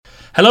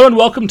Hello and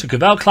welcome to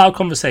Cavell Cloud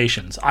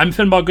Conversations. I'm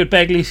Finbar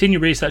Goodbegley, Senior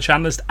Research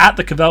Analyst at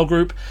the Cavell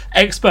Group,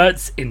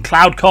 experts in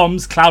cloud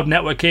comms, cloud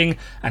networking,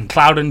 and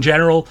cloud in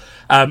general.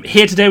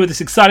 Here today with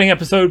this exciting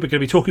episode, we're going to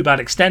be talking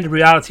about extended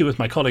reality with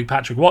my colleague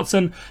Patrick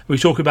Watson. We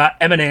talk about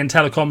M&A and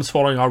telecoms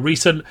following our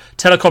recent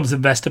Telecoms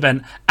Invest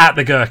event at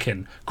the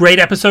Gherkin. Great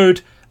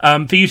episode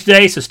for you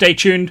today, so stay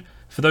tuned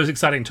for those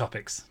exciting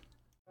topics.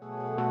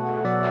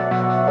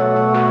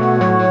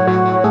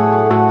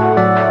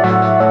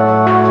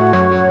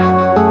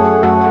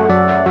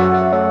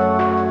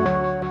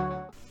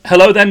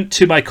 Hello then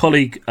to my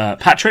colleague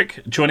Patrick,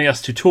 joining us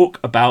to talk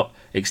about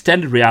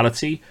extended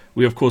reality.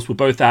 We, of course, were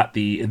both at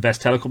the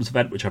Invest Telecoms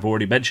event, which I've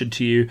already mentioned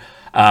to you,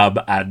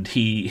 and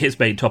his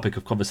main topic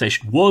of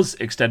conversation was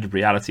extended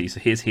reality, so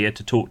he's here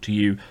to talk to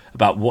you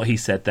about what he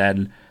said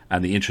then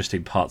and the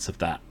interesting parts of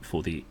that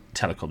for the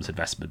telecoms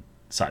investment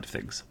side of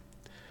things.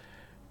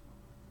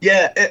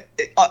 Yeah,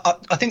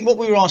 I think what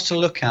we were asked to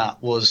look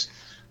at was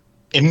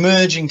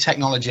emerging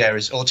technology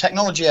areas, or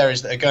technology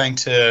areas that are going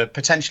to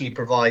potentially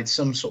provide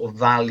some sort of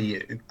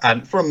value.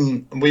 And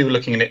we were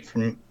looking at it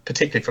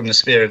particularly from the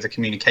sphere of the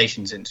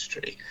communications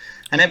industry.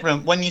 And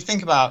everyone, when you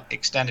think about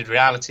extended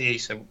reality,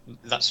 so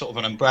that's sort of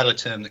an umbrella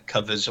term that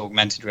covers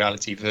augmented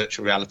reality,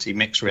 virtual reality,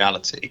 mixed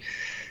reality.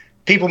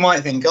 People might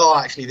think, oh,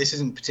 actually, this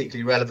isn't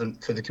particularly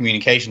relevant for the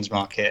communications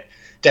market.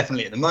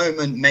 Definitely at the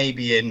moment,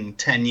 maybe in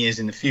 10 years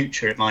in the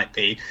future, it might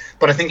be.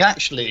 But I think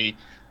actually,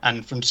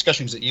 and from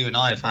discussions that you and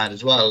I have had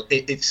as well,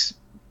 it's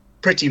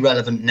pretty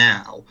relevant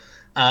now.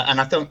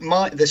 And I think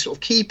the sort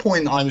of key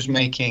point that I was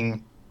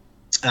making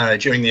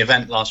during the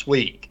event last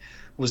week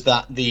was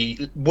that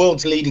the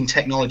world's leading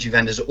technology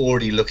vendors are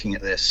already looking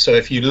at this. So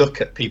if you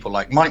look at people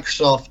like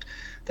Microsoft,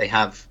 they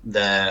have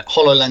their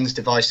HoloLens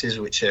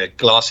devices, which are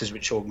glasses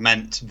which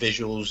augment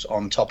visuals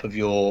on top of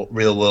your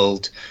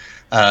real-world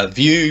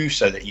view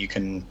so that you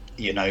can,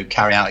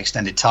 carry out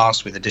extended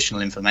tasks with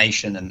additional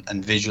information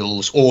and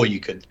visuals, or you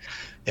could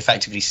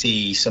effectively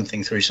see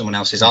something through someone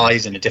else's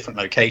eyes in a different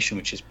location,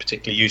 which is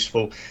particularly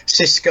useful.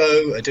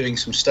 Cisco are doing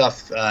some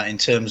stuff in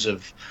terms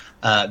of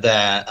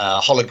their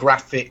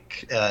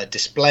holographic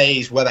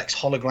displays, WebEx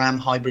Hologram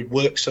hybrid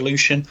work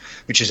solution,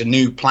 which is a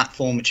new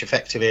platform which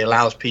effectively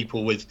allows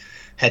people with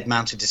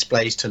head-mounted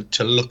displays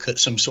to look at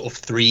some sort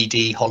of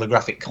 3D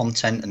holographic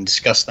content and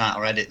discuss that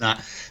or edit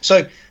that.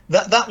 So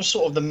that was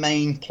sort of the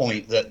main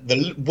point, that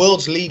the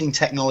world's leading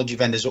technology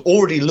vendors are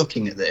already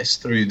looking at this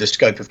through the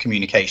scope of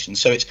communications.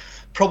 So it's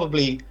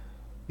probably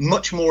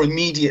much more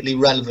immediately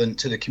relevant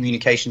to the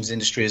communications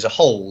industry as a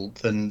whole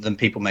than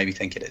people maybe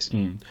think it is.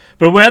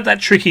 But we're at that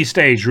tricky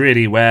stage,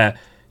 really, where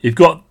you've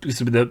got,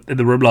 in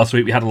the room last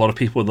week, we had a lot of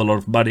people with a lot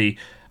of money,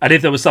 and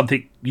if there was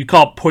something, you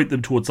can't point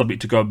them towards something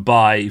to go and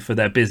buy for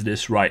their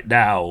business right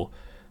now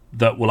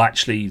that will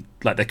actually,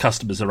 like, their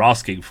customers are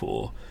asking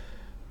for.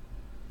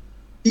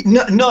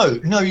 No,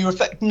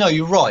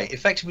 you're right.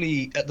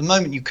 Effectively, at the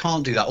moment, you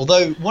can't do that.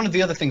 Although one of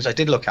the other things I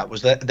did look at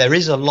was that there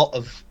is a lot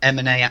of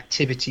M&A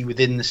activity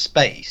within the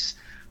space.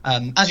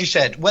 As you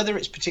said, whether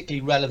it's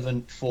particularly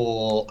relevant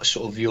for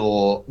sort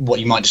of what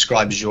you might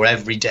describe as your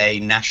everyday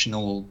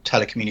national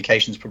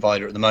telecommunications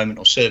provider at the moment,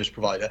 or service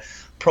provider,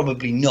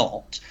 probably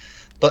not.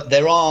 But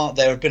there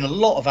have been a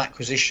lot of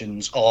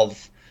acquisitions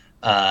of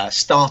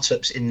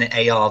startups in the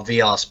AR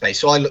VR space.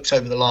 So I looked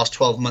over the last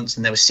 12 months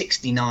and there were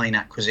 69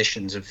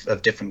 acquisitions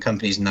of different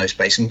companies in those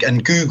space.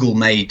 And Google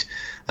made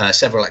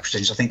several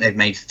acquisitions. I think they've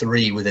made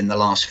 3 within the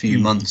last few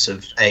months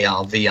of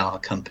AR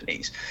VR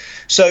companies.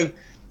 So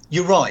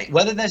you're right.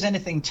 Whether there's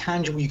anything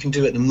tangible you can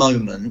do at the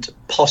moment,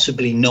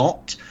 possibly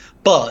not.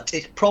 But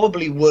it's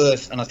probably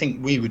worth, and I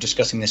think we were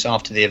discussing this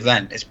after the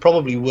event, it's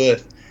probably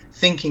worth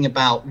thinking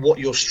about what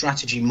your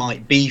strategy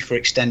might be for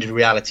extended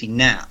reality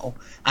now,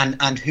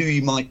 and who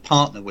you might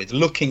partner with,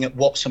 looking at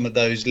what some of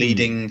those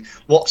leading,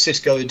 what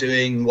Cisco are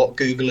doing, what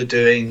Google are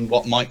doing,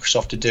 what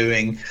Microsoft are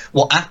doing,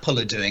 what Apple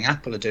are doing.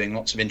 Apple are doing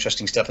lots of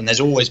interesting stuff, and there's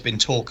always been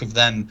talk of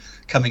them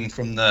coming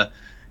from the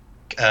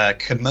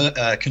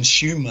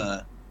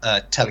consumer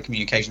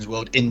telecommunications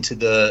world into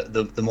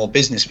the more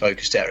business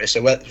focused area.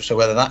 So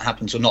whether that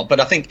happens or not,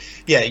 but I think,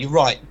 yeah, you're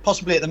right.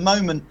 Possibly at the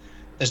moment,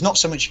 there's not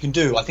so much you can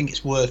do. I think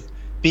it's worth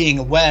being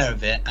aware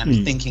of it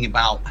and thinking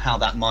about how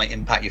that might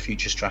impact your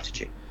future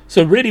strategy.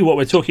 So really what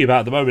we're talking about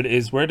at the moment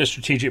is we're at a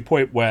strategic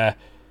point where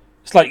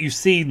it's like you've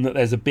seen that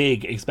there's a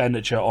big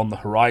expenditure on the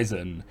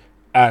horizon,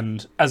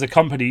 and as a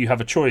company you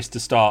have a choice to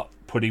start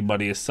putting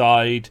money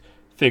aside,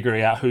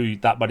 figuring out who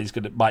that money's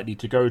might need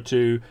to go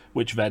to,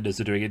 which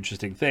vendors are doing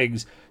interesting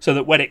things, so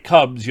that when it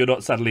comes, you're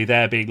not suddenly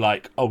there being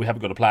like, oh, we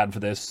haven't got a plan for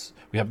this,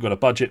 we haven't got a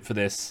budget for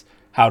this,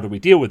 how do we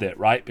deal with it,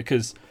 right?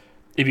 Because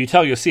if you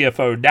tell your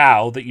CFO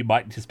now that you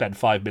might need to spend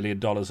 $5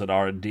 million on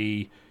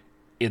R&D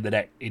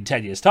in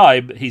 10 years'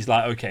 time, he's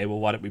like, okay, well,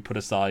 why don't we put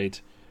aside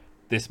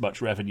this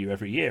much revenue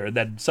every year? And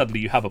then suddenly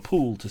you have a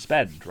pool to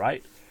spend,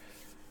 right?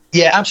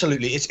 Yeah,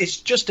 absolutely. It's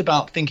just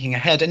about thinking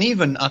ahead, and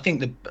even I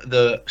think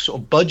the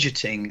sort of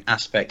budgeting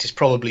aspect is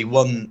probably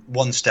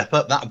one step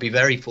up. That would be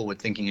very forward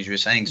thinking, as you were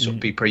saying, sort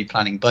of be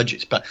pre-planning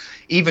budgets. But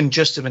even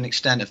just of an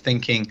extent of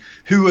thinking,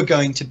 who are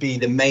going to be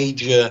the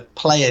major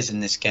players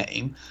in this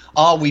game?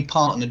 Are we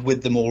partnered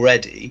with them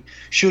already?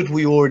 Should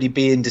we already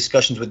be in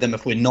discussions with them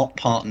if we're not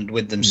partnered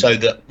with them, so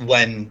that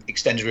when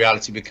extended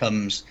reality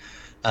becomes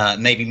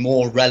maybe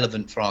more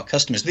relevant for our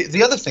customers?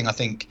 The other thing I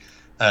think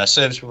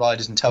service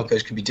providers and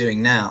telcos could be doing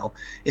now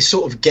is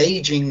sort of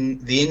gauging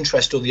the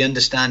interest or the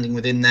understanding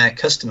within their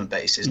customer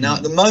bases. Now,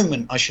 at the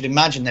moment, I should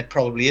imagine there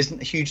probably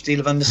isn't a huge deal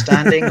of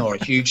understanding or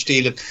a huge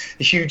deal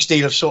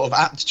of sort of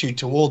aptitude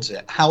towards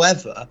it.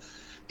 However,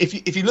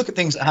 if you look at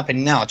things that are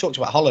happening now, I talked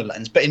about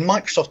HoloLens, but in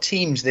Microsoft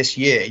Teams this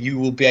year, you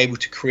will be able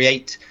to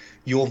create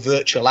your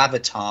virtual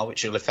avatar,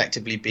 which will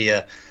effectively be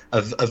a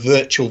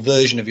virtual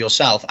version of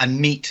yourself, and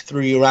meet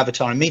through your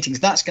avatar in meetings.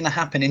 That's going to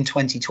happen in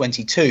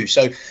 2022.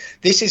 So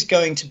this is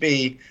going to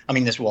be, I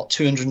mean, there's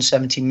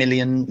 270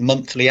 million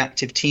monthly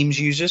active Teams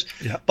users.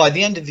 Yeah. By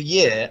the end of the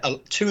year,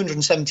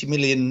 270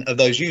 million of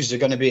those users are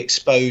going to be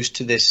exposed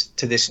to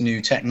this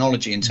new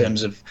technology in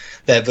terms of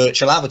their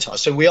virtual avatar.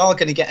 So we are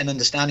going to get an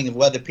understanding of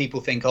whether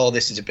people think, oh,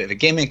 this is a bit of a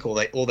gimmick, or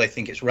they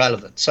think it's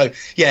relevant. So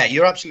yeah,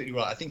 you're absolutely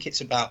right. I think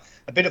it's about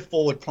a bit of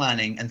forward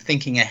planning and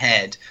thinking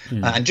ahead,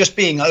 and just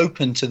being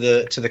open to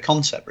the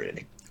concept,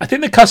 really. I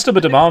think the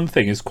customer demand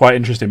thing is quite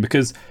interesting,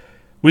 because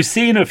we've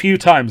seen a few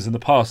times in the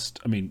past,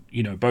 I mean,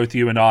 you know, both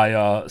you and I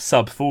are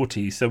sub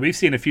 40, so we've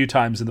seen a few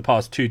times in the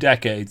past 2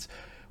 decades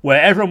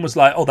where everyone was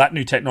like, oh, that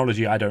new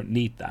technology, I don't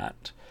need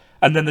that.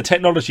 And then the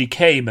technology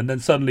came, and then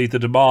suddenly the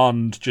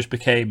demand just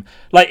became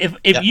like,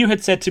 if you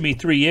had said to me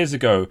 3 years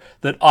ago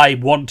that I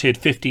wanted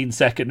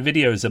 15-second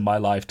videos in my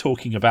life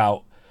talking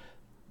about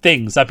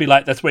things, I'd be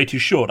like, that's way too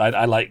short.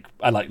 I like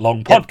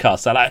long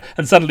podcasts.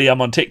 And suddenly I'm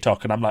on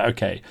TikTok and I'm like,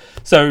 okay.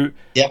 So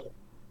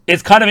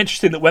it's kind of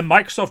interesting that when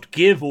Microsoft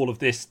give all of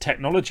this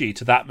technology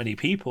to that many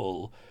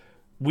people,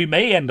 we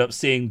may end up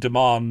seeing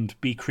demand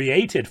be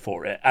created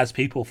for it as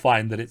people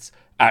find that it's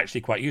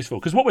actually quite useful.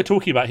 Because what we're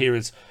talking about here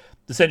is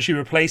essentially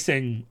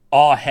replacing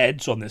our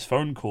heads on this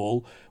phone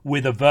call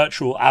with a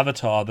virtual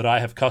avatar that I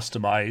have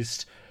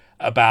customized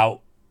about,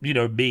 you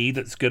know, me,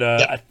 that's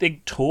gonna I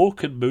think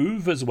talk and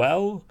move as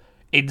well.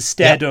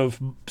 Instead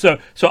of so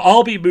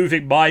I'll be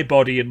moving my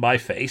body and my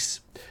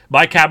face,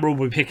 my camera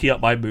will be picking up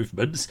my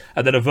movements,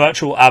 and then a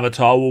virtual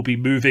avatar will be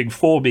moving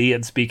for me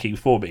and speaking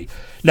for me.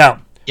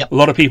 Now, a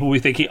lot of people will be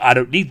thinking, I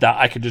don't need that,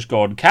 I can just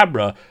go on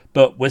camera.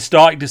 But we're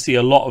starting to see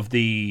a lot of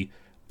the,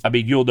 I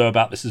mean, you'll know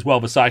about this as well,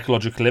 the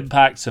psychological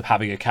impacts of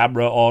having a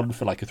camera on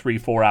for like a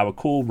 3-4 hour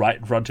call right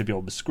in front of you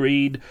on the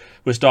screen.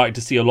 We're starting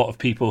to see a lot of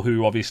people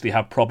who obviously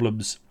have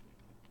problems,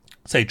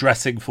 say,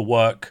 dressing for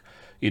work,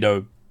 you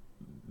know,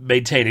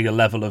 maintaining a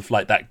level of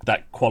like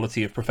that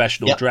quality of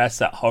professional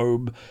dress at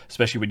home,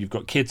 especially when you've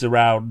got kids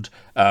around,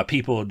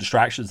 people and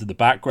distractions in the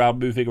background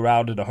moving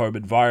around in a home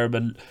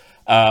environment,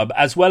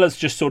 as well as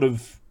just sort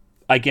of,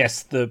 I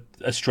guess,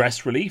 a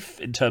stress relief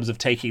in terms of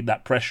taking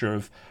that pressure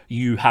of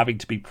you having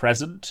to be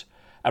present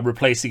and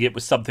replacing it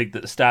with something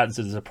that stands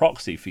as a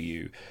proxy for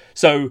you.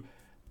 So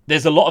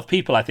there's a lot of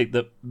people, I think,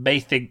 that may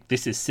think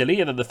this is silly,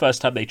 and then the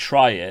first time they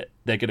try it,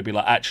 they're going to be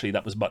like, actually,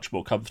 that was much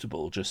more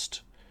comfortable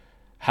just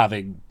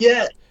having...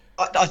 Yeah,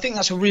 I think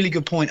that's a really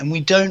good point, and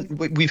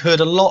we've heard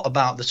a lot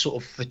about the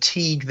sort of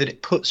fatigue that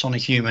it puts on a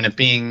human of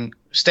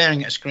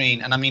staring at a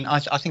screen. And I mean, I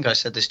think I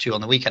said this to you on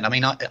the weekend. I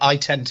mean, I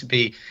tend to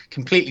be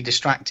completely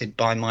distracted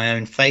by my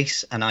own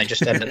face, and I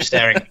just end up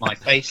staring at my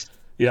face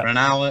for an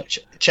hour,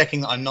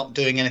 checking that I'm not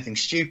doing anything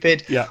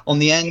stupid on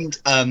the end.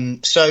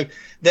 So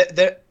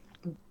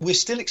we're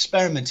still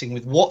experimenting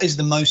with what is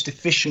the most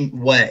efficient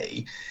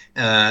way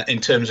in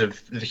terms of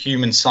the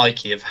human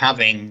psyche of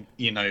having,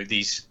 you know,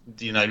 these,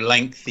 you know,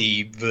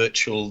 lengthy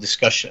virtual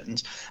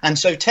discussions. And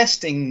so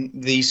testing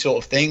these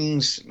sort of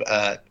things,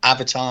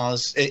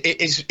 avatars,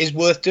 is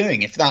worth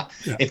doing if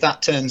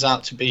that turns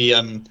out to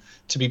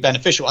be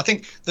beneficial. I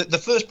think the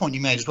first point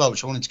you made as well,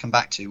 which I wanted to come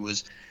back to,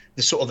 was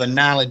the sort of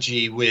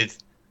analogy with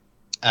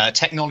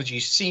technology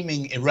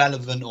seeming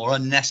irrelevant or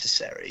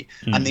unnecessary.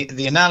 And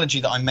the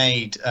analogy that I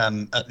made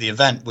at the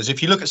event was,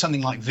 if you look at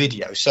something like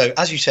video, so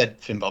as you said,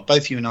 Finbar,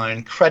 both you and I are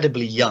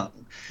incredibly young,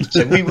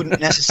 so we wouldn't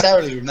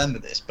necessarily remember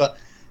this, but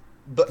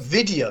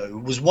video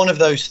was one of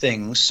those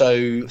things.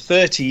 So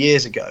 30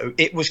 years ago,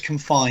 it was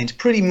confined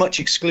pretty much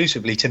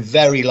exclusively to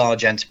very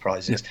large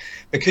enterprises,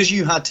 because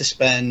you had to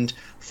spend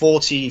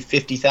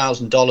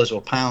 $40,000-$50,000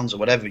 or pounds or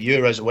whatever,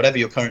 euros or whatever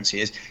your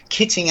currency is,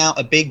 kitting out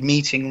a big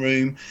meeting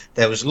room.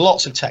 There was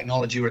lots of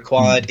technology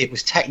required. It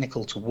was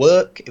technical to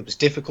work. It was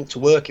difficult to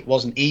work. It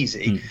wasn't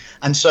easy.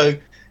 And so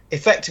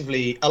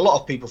effectively, a lot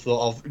of people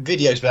thought of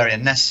video is very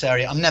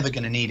unnecessary. I'm never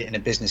going to need it in a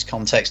business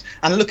context.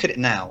 And look at it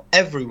now.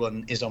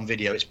 Everyone is on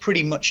video. It's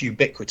pretty much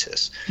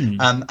ubiquitous.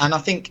 And I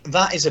think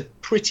that is a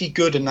pretty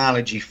good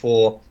analogy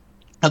for,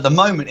 at the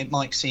moment, it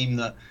might seem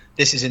that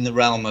this is in the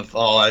realm of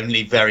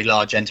only very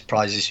large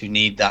enterprises who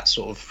need that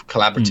sort of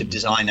collaborative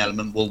design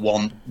element will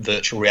want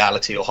virtual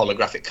reality or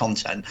holographic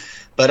content.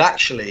 But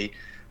actually,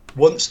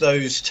 once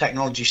those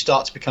technologies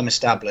start to become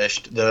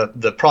established,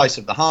 the price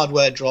of the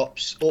hardware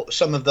drops, or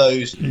some of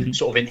those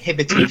sort of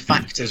inhibiting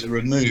factors are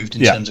removed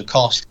in terms of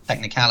cost,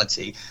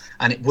 technicality,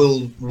 and it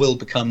will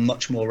become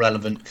much more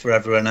relevant for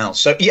everyone else.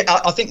 So yeah,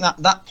 I think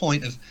that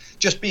point of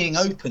just being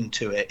open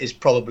to it is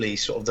probably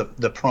sort of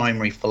the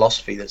primary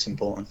philosophy that's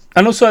important.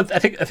 And also, I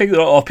think that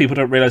a lot of people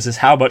don't realize is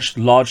how much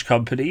large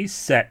companies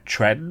set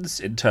trends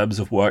in terms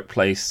of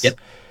workplace. Yep.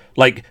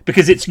 Like,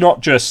 because it's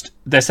not just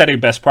they're setting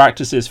best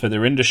practices for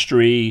their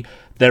industry,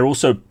 they're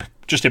also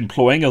just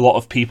employing a lot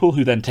of people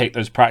who then take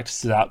those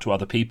practices out to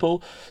other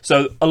people.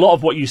 So a lot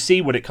of what you see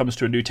when it comes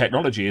to a new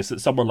technology is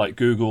that someone like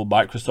Google,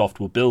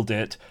 Microsoft will build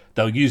it,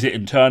 they'll use it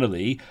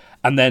internally,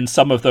 and then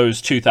some of those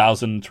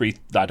 2,000,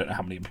 I don't know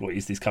how many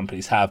employees these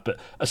companies have, but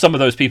some of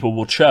those people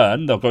will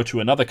churn, they'll go to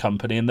another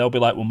company and they'll be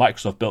like, well,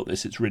 Microsoft built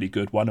this, it's really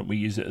good, why don't we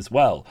use it as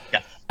well?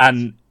 Yeah.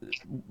 And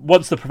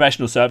once the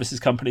professional services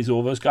companies,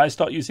 all those guys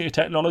start using a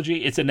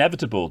technology, it's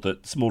inevitable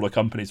that smaller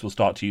companies will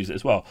start to use it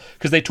as well,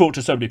 because they talk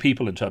to so many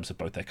people in terms of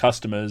both their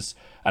customers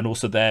and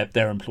also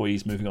their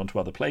employees moving on to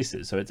other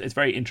places. So it's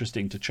very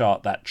interesting to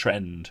chart that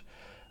trend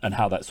and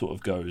how that sort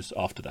of goes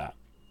after that.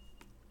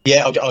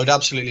 Yeah, I would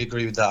absolutely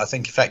agree with that. I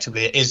think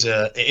effectively it is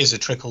a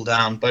trickle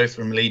down, both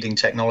from leading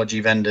technology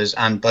vendors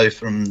and both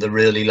from the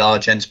really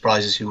large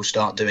enterprises who will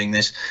start doing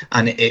this,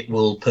 and it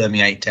will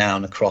permeate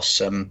down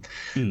across and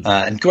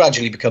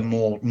gradually become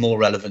more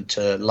relevant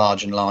to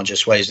large and larger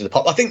swathes of the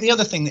pop. I think the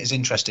other thing that is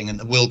interesting and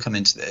that will come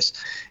into this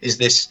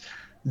is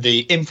the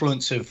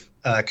influence of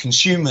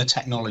consumer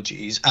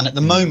technologies, and at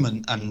the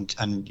moment,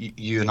 and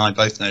you and I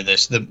both know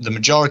this, the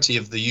majority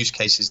of the use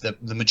cases,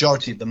 the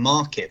majority of the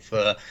market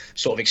for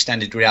sort of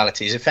extended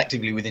reality is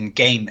effectively within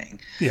gaming.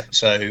 Yeah.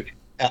 So,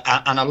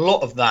 and a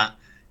lot of that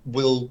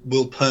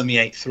will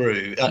permeate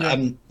through.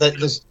 And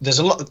there's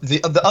a lot of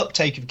the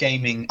uptake of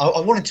gaming.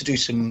 I wanted to do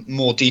some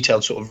more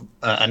detailed sort of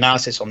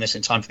analysis on this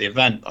in time for the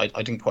event. I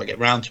didn't quite get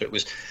round to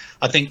it.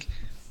 I think.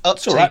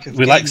 It's all right.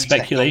 We like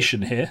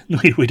speculation here.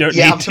 We don't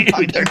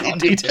need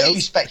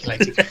details.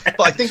 Speculating.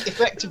 But I think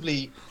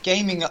effectively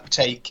gaming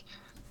uptake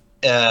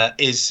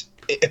is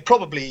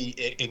probably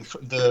in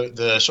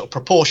the sort of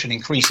proportion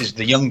increases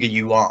the younger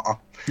you are.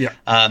 Yeah.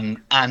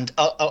 And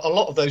a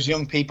lot of those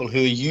young people who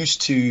are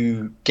used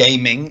to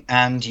gaming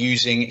and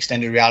using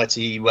extended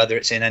reality, whether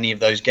it's in any of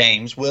those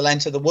games, will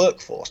enter the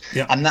workforce.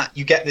 Yeah. And that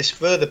you get this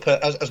further,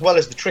 as well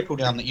as the trickle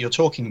down that you're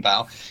talking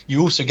about,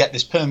 you also get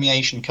this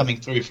permeation coming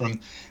through from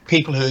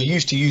people who are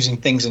used to using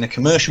things in a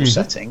commercial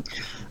setting,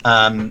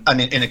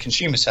 and in a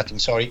consumer setting,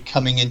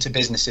 coming into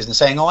businesses and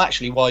saying, oh,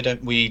 actually, why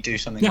don't we do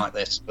something like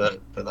this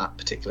for that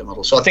particular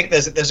model? So I think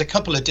there's a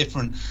couple of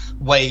different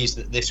ways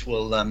that this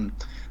will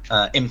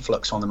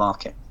influx on the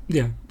market.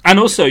 Yeah. And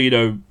also,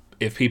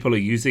 if people are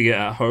using it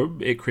at home,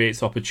 it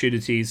creates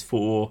opportunities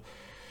for,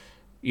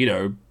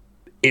 in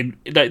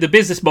like the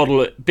business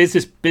model,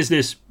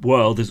 business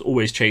world is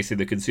always chasing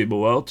the consumer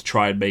world to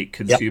try and make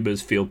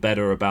consumers feel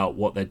better about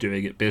what they're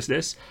doing at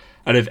business.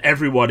 And if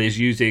everyone is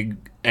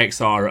using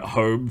XR at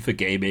home for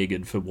gaming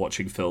and for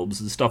watching films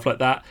and stuff like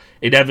that,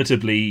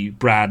 inevitably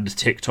brand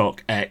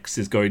TikTok X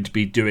is going to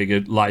be doing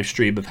a live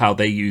stream of how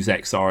they use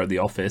XR in the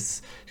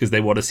office because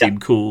they want to seem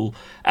cool,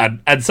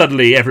 and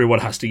suddenly everyone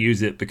has to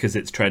use it because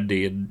it's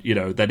trendy, and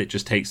then it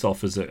just takes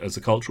off as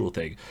a cultural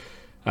thing.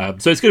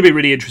 So it's going to be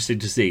really interesting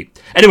to see.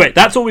 Anyway,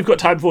 that's all we've got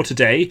time for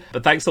today.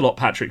 But thanks a lot,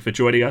 Patrick, for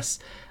joining us.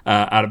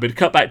 And I'm going to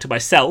cut back to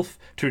myself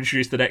to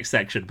introduce the next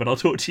section, but I'll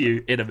talk to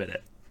you in a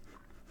minute.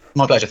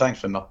 My pleasure. Thanks,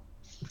 Finbar.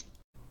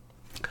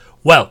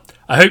 Well,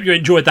 I hope you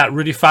enjoyed that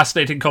really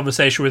fascinating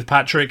conversation with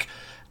Patrick.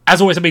 As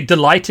always, I'm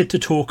delighted to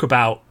talk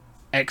about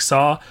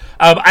XR.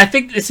 I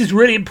think this is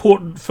really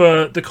important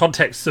for the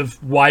context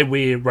of why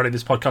we're running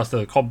this podcast,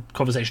 the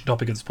conversation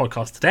topic of this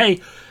podcast today,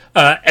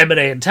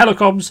 M&A and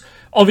telecoms.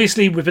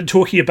 Obviously, we've been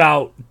talking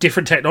about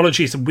different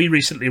technologies, and we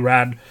recently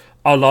ran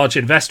our large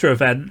investor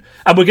event,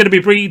 and we're going to be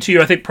bringing to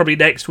you, I think, probably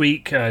next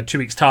week, 2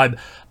 weeks' time,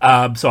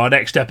 so our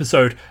next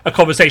episode, a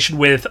conversation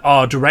with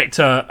our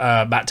director,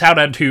 Matt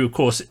Townend, who, of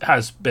course,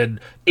 has been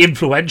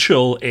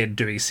influential in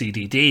doing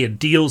CDD and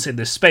deals in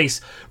this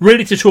space,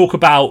 really to talk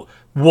about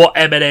what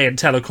M&A and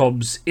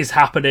telecoms is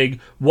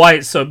happening, why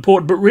it's so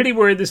important. But really,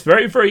 we're in this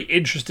very, very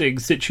interesting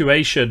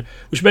situation,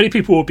 which many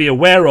people will be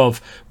aware of,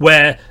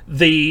 where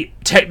the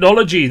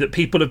technology that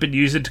people have been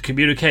using to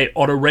communicate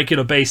on a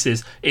regular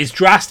basis is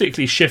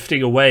drastically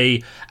shifting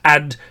away.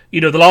 And,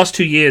 the last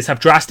 2 years have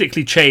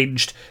drastically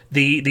changed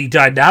the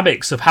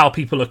dynamics of how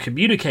people are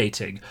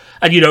communicating.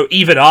 And,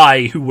 even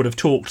I, who would have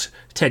talked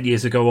 10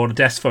 years ago on a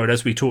desk phone,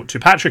 as we talked to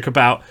Patrick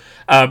about,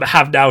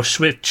 have now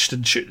switched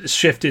and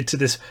shifted to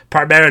this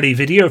primarily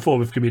video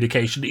form of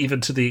communication,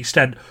 even to the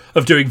extent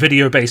of doing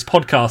video-based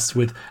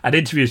podcasts and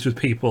interviews with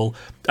people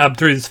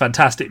through this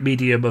fantastic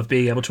medium of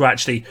being able to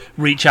actually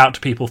reach out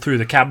to people through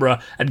the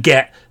camera and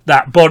get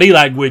that body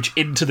language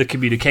into the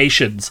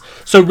communications.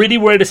 So really,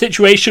 we're in a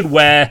situation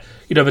where,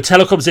 the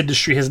telecoms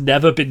industry has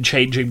never been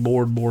changing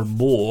more and more and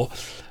more.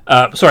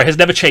 has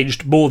never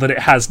changed more than it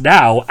has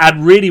now.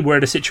 And really, we're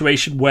in a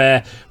situation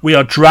where we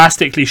are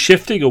drastically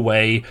shifting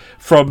away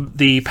from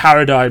the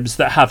paradigms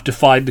that have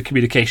defined the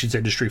communications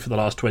industry for the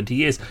last 20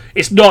 years.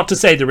 It's not to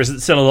say there isn't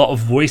still a lot of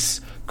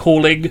voice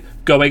calling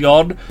going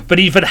on, but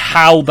even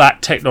how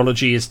that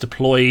technology is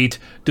deployed,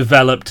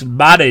 developed, and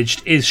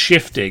managed is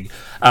shifting.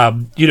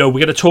 We're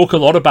going to talk a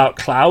lot about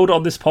cloud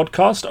on this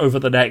podcast over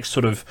the next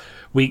sort of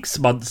weeks,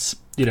 months,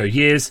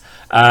 years.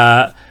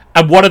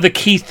 And one of the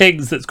key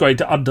things that's going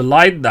to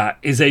underline that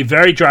is a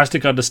very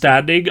drastic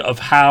understanding of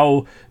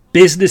how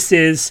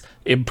businesses,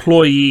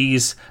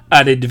 employees,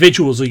 and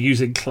individuals are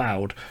using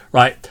cloud,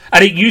 right?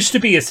 And it used to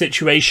be a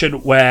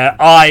situation where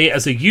I,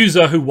 as a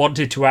user who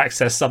wanted to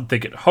access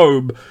something at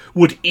home,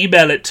 would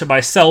email it to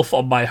myself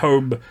on my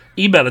home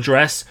email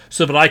address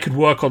so that I could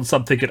work on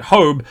something at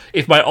home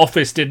if my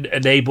office didn't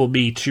enable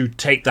me to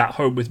take that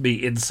home with me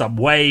in some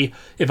way,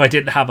 if I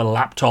didn't have a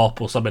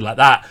laptop or something like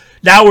that.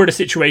 Now we're in a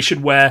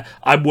situation where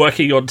I'm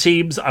working on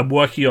Teams, I'm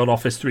working on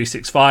Office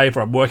 365,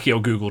 or I'm working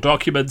on Google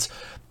Documents.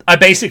 I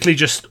basically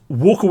just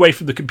walk away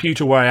from the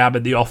computer where I am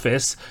in the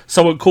office.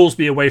 Someone calls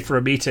me away for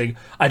a meeting.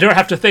 I don't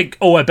have to think,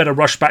 I better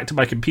rush back to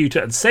my computer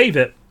and save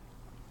it.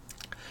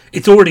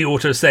 It's already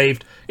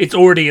auto-saved. It's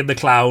already in the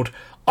cloud.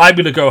 I'm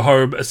going to go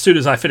home as soon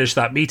as I finish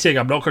that meeting.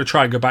 I'm not going to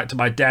try and go back to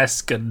my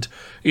desk and,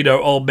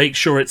 I'll make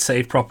sure it's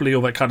saved properly,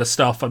 all that kind of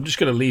stuff. I'm just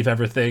going to leave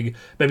everything.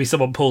 Maybe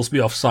someone pulls me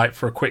off site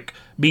for a quick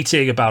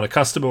meeting about a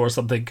customer or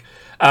something.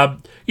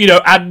 And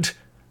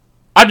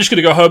I'm just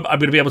going to go home. I'm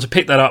going to be able to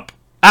pick that up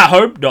at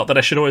home. Not that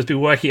I should always be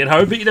working at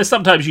home, but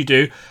sometimes you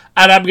do.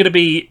 And I'm going to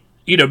be,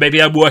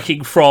 maybe I'm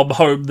working from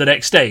home the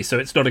next day, so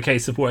it's not a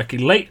case of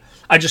working late.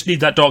 I just need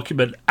that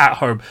document at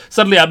home.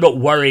 Suddenly I'm not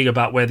worrying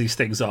about where these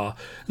things are.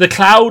 The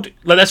cloud,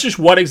 that's just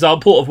one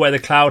example of where the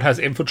cloud has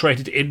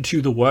infiltrated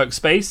into the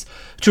workspace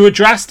to a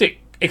drastic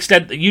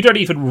extent that you don't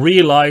even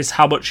realize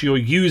how much you're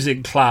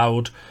using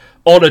cloud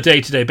on a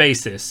day-to-day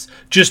basis,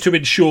 just to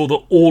ensure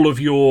that all of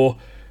your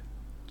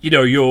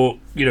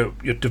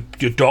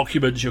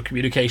documents, your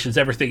communications,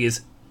 everything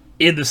is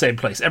in the same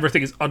place.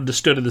 Everything is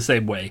understood in the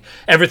same way.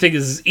 Everything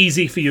is as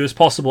easy for you as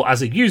possible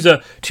as a user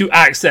to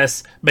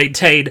access,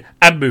 maintain,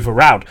 and move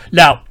around.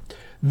 Now,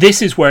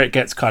 this is where it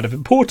gets kind of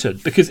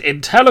important, because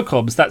in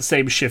telecoms, that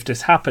same shift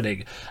is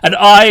happening. And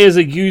I, as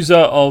a user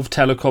of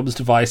telecoms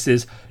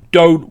devices,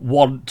 don't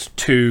want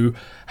to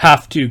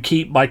have to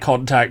keep my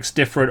contacts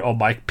different on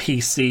my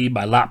PC,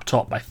 my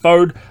laptop, my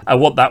phone. I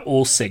want that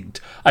all synced.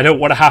 I don't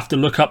want to have to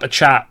look up a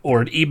chat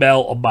or an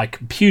email on my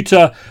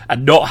computer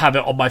and not have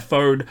it on my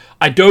phone.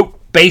 I don't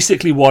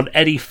basically want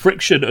any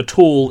friction at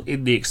all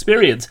in the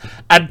experience.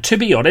 And to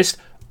be honest,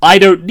 I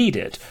don't need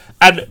it.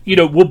 And,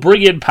 we'll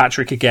bring in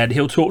Patrick again.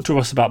 He'll talk to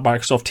us about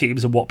Microsoft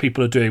Teams and what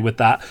people are doing with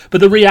that.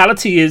 But the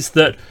reality is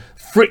that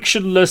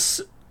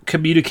frictionless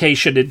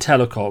communication in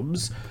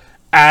telecoms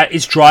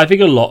is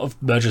driving a lot of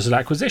mergers and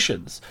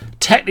acquisitions.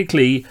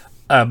 Technically,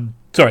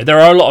 there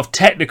are a lot of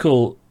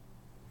technical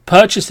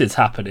purchases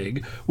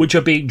happening, which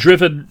are being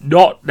driven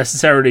not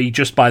necessarily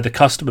just by the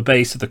customer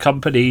base of the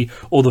company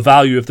or the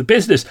value of the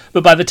business,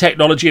 but by the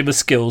technology and the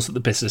skills that the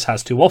business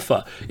has to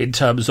offer in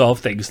terms of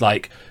things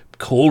like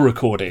call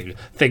recording,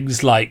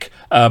 things like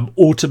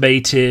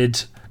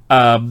automated,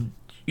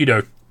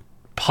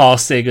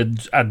 passing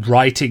and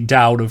writing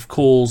down of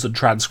calls and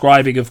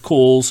transcribing of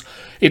calls,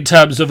 in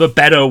terms of a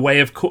better way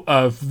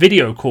of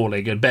video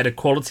calling and better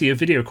quality of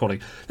video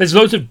calling. There's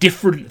loads of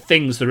different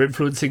things that are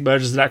influencing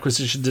mergers and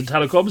acquisitions in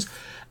telecoms.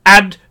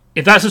 And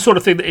if that's the sort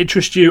of thing that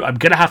interests you, I'm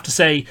going to have to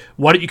say,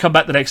 why don't you come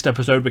back the next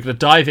episode? We're going to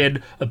dive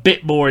in a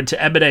bit more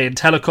into M&A and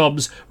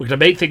telecoms. We're going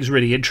to make things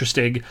really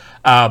interesting.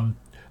 And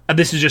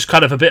this is just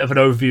kind of a bit of an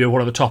overview of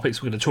one of the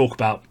topics we're going to talk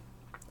about.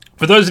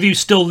 For those of you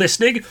still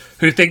listening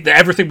who think that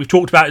everything we've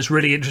talked about is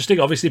really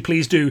interesting, obviously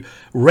please do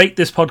rate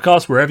this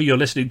podcast wherever you're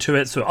listening to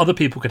it so other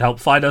people can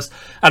help find us.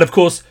 And of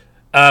course,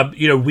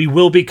 we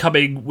will be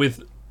coming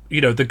with,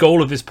 the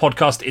goal of this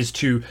podcast is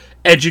to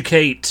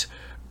educate,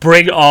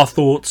 bring our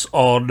thoughts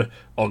on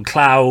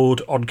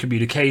cloud, on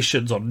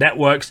communications, on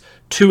networks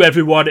to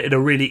everyone in a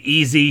really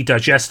easy,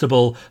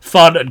 digestible,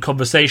 fun and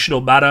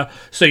conversational manner.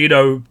 So,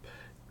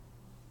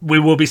 we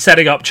will be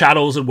setting up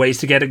channels and ways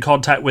to get in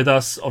contact with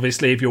us.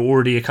 Obviously, if you're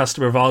already a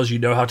customer of ours, you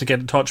know how to get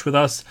in touch with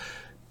us.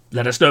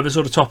 Let us know the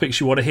sort of topics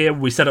you want to hear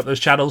when we set up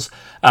those channels.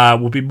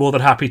 We'll be more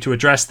than happy to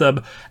address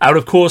them. And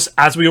of course,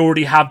 as we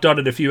already have done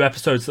in a few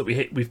episodes that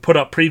we've put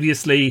up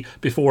previously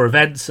before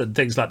events and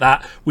things like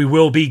that, we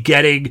will be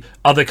getting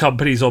other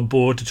companies on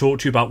board to talk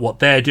to you about what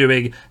they're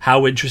doing,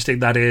 how interesting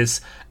that is,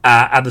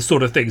 and the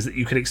sort of things that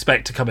you can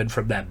expect to come in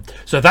from them.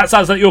 So if that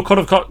sounds like your kind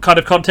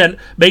of content,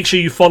 make sure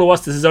you follow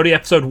us. This is only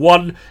episode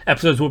 1.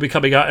 Episodes will be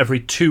coming out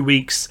every 2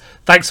 weeks.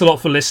 Thanks a lot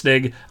for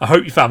listening. I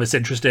hope you found this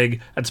interesting,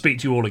 and speak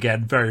to you all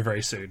again very,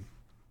 very soon.